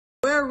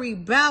worry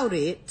about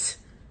it.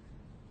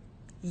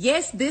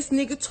 Yes, this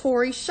nigga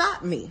Tory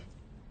shot me.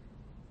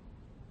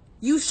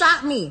 You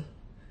shot me.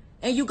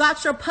 And you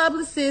got your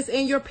publicists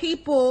and your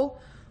people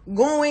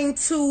going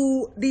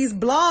to these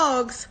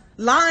blogs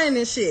lying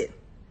and shit.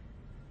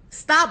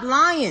 Stop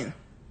lying.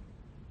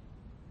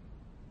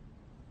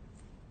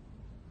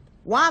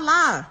 Why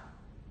lie?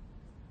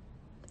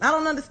 I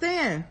don't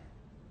understand.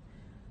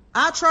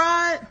 I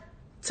tried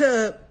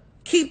to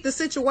keep the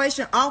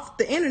situation off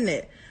the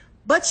internet,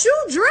 but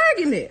you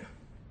dragging it.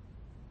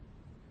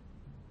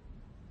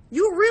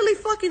 You really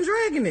fucking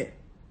dragging it.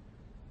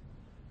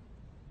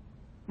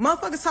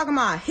 Motherfuckers talking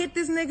about I hit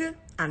this nigga.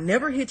 I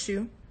never hit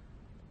you.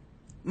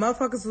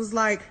 Motherfuckers was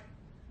like,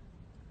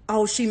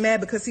 oh, she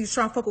mad because he was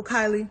trying to fuck with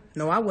Kylie.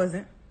 No, I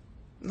wasn't.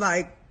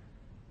 Like,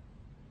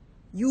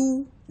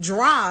 you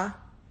dry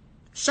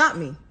shot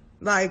me.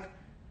 Like,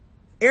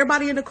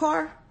 everybody in the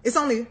car, it's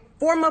only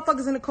 4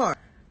 motherfuckers in the car.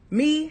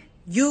 Me,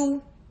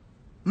 you,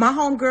 my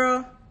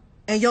homegirl,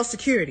 and your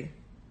security.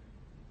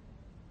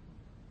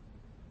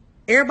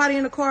 Everybody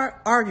in the car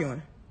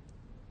arguing.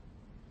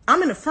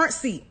 I'm in the front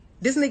seat.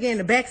 This nigga in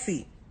the back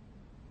seat.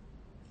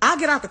 I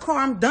get out the car.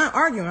 I'm done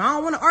arguing. I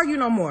don't want to argue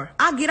no more.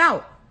 I get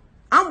out.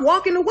 I'm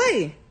walking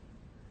away.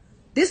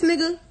 This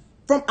nigga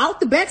from out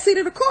the back seat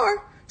of the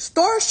car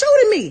started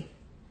shooting me.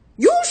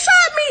 You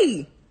shot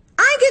me.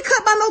 I ain't get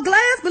cut by no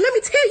glass, but let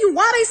me tell you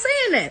why they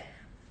saying that.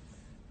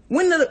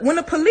 When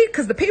the police,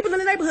 because the people in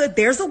the neighborhood,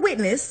 there's a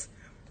witness.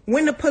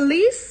 When the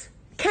police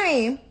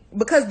came,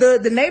 because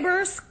the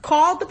neighbors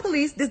called the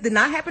police. This did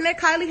not happen at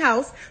Kylie's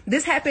house.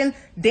 This happened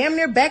damn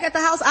near back at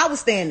the house I was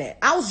staying at.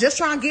 I was just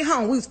trying to get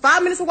home. We was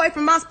 5 minutes away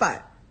from my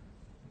spot.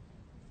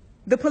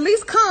 The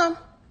police come.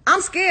 I'm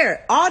scared.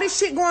 All this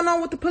shit going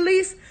on with the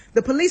police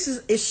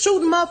is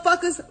shooting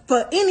motherfuckers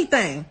for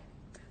anything.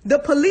 The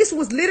police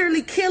was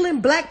literally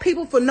killing black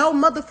people for no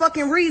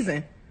motherfucking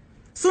reason.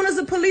 Soon as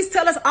the police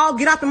tell us all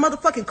get out the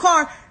motherfucking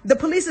car, the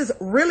police is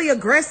really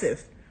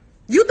aggressive.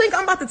 You think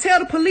I'm about to tell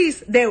the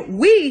police that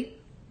we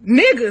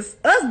niggas,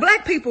 us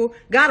black people,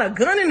 got a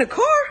gun in the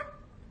car?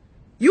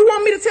 You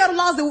want me to tell the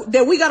laws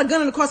that we got a gun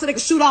in the car so they can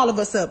shoot all of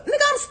us up? Nigga,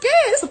 I'm scared.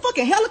 It's a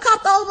fucking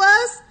helicopter over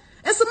us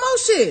and some more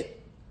shit.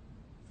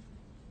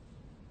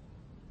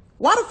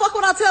 Why the fuck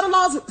would I tell the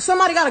laws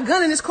somebody got a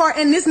gun in this car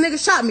and this nigga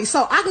shot me?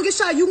 So I can get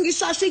shot, you can get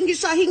shot, she can get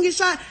shot, he can get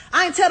shot.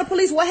 I ain't tell the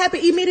police what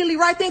happened immediately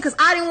right then because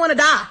I didn't want to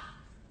die.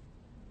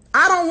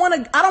 I don't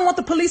want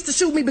the police to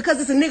shoot me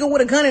because it's a nigga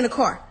with a gun in the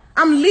car.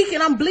 I'm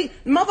leaking, I'm bleeding.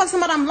 Motherfucker,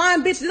 somebody, I'm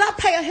lying, bitch. Did I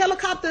pay a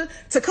helicopter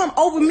to come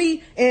over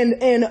me and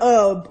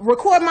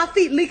record my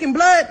feet leaking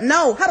blood?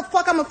 No. How the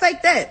fuck I'm gonna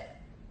fake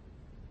that?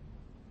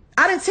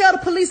 I didn't tell the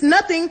police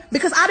nothing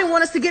because I didn't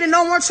want us to get in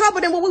no more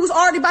trouble than what we was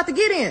already about to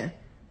get in.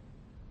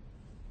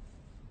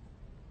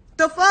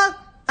 The fuck?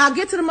 I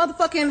get to the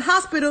motherfucking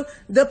hospital,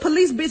 the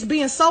police bitch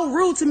being so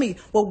rude to me.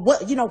 Well,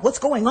 what, you know, what's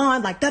going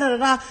on? Like,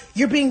 da-da-da-da,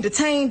 you're being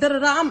detained,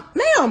 da-da-da. Ma'am,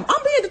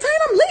 I'm being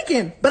detained, I'm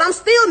leaking. But I'm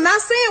still not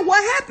saying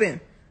what happened.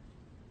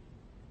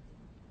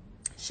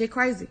 Shit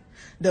crazy.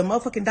 The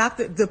motherfucking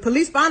doctor, the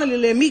police finally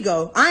let me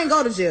go. I ain't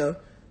go to jail.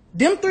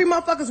 Them 3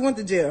 motherfuckers went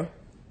to jail.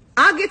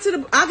 I get to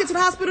the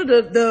hospital,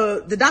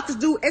 the doctors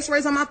do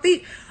x-rays on my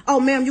feet. Oh,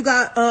 ma'am, you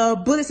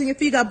got bullets in your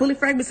feet, got bullet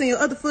fragments in your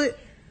other foot.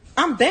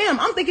 I'm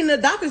thinking the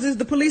doctors is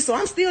the police, so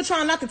I'm still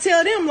trying not to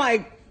tell them,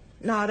 like,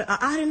 no,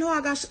 I didn't know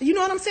I got shot. You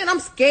know what I'm saying? I'm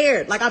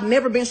scared. Like, I've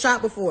never been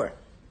shot before.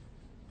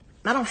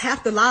 I don't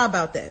have to lie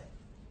about that.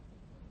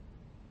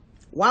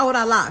 Why would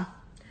I lie?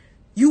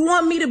 You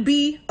want me to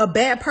be a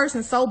bad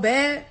person so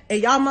bad,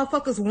 and y'all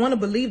motherfuckers want to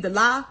believe the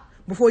lie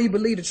before you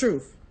believe the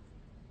truth.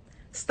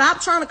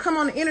 Stop trying to come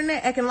on the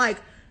internet acting like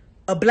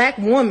a black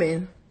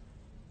woman,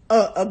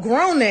 a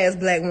grown-ass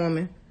black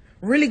woman,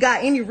 really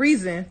got any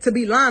reason to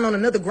be lying on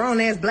another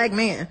grown-ass black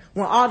man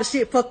when all the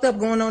shit fucked up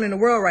going on in the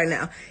world right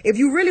now. If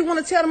you really want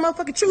to tell the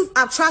motherfucking truth,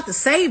 I've tried to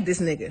save this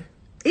nigga.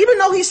 Even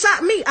though he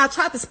shot me, I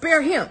tried to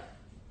spare him.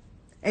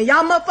 And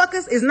y'all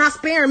motherfuckers is not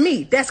sparing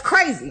me. That's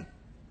crazy.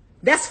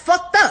 That's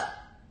fucked up.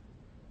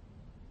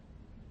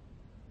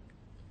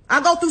 I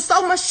go through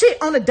so much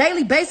shit on a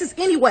daily basis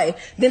anyway,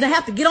 then to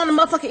have to get on the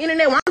motherfucking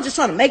internet when I'm just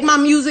trying to make my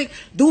music,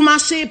 do my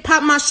shit,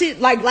 pop my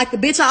shit like the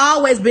bitch I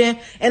always been.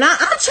 And I'm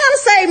trying to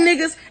save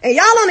niggas, and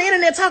y'all on the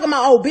internet talking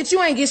about, oh, bitch,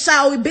 you ain't get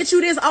shot, oh, bitch,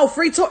 you this, oh,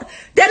 free Tory.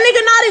 That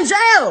nigga not in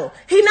jail.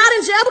 He not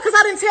in jail because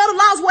I didn't tell the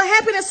laws what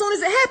happened as soon as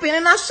it happened,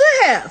 and I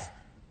should have.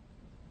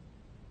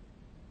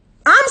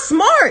 I'm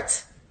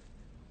smart.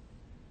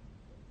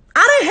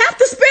 I didn't have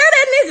to spare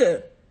that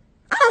nigga.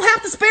 I don't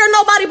have to spare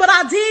nobody, but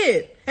I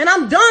did, and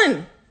I'm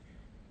done.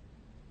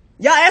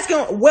 Y'all asking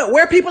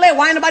where people at?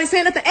 Why ain't nobody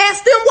saying nothing?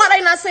 Ask them why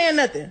they not saying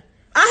nothing.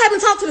 I haven't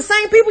talked to the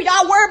same people.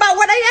 Y'all worry about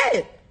where they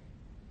at.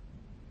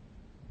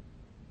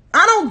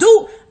 I don't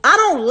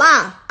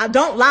lie. I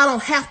don't lie. I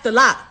don't have to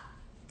lie.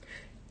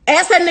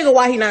 Ask that nigga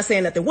why he not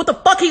saying nothing. What the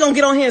fuck he gonna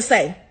get on here and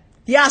say?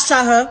 Yeah, I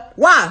shot her.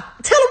 Why?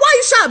 Tell him why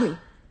you shot me.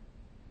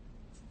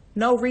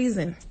 No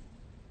reason.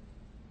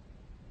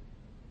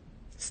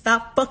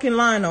 Stop fucking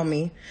lying on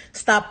me.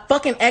 Stop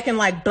fucking acting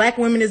like black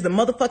women is the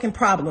motherfucking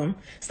problem.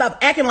 Stop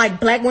acting like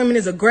black women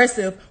is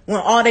aggressive when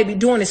all they be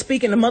doing is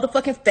speaking the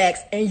motherfucking facts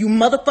and you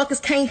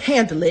motherfuckers can't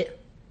handle it.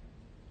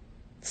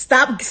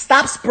 Stop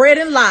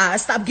spreading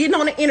lies. Stop getting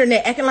on the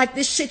internet acting like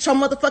this shit your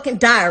motherfucking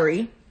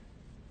diary.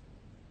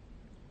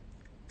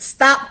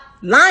 Stop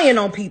lying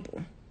on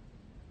people.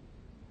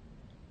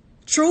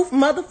 Truth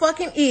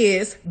motherfucking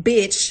is,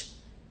 bitch,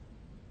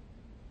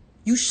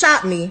 you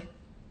shot me.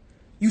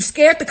 You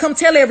scared to come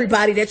tell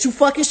everybody that you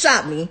fucking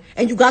shot me,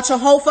 and you got your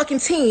whole fucking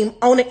team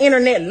on the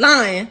internet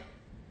lying,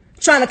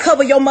 trying to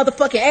cover your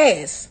motherfucking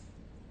ass.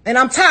 And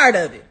I'm tired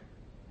of it.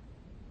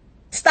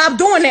 Stop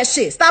doing that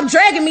shit. Stop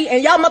dragging me,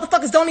 and y'all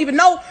motherfuckers don't even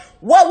know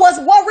what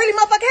really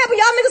motherfucking happened.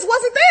 Y'all niggas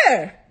wasn't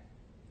there.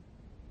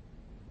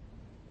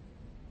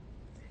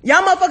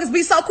 Y'all motherfuckers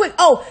be so quick.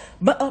 Oh,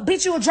 but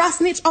bitch, you a dry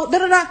snitch. Oh,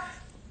 da-da-da.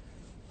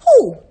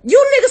 Who?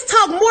 You niggas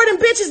talk more than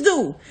bitches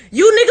do.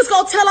 You niggas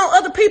gonna tell on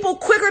other people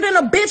quicker than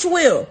a bitch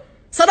will.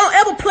 So don't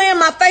ever play in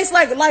my face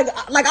like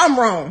I'm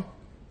wrong.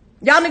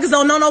 Y'all niggas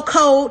don't know no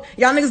code.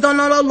 Y'all niggas don't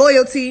know no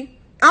loyalty.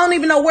 I don't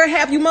even know where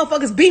half you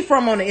motherfuckers be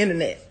from on the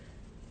internet.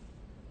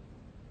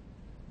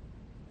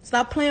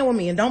 Stop playing with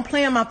me and don't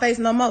play in my face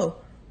no more.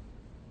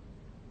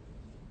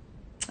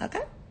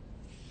 Okay?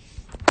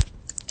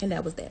 And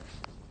that was that.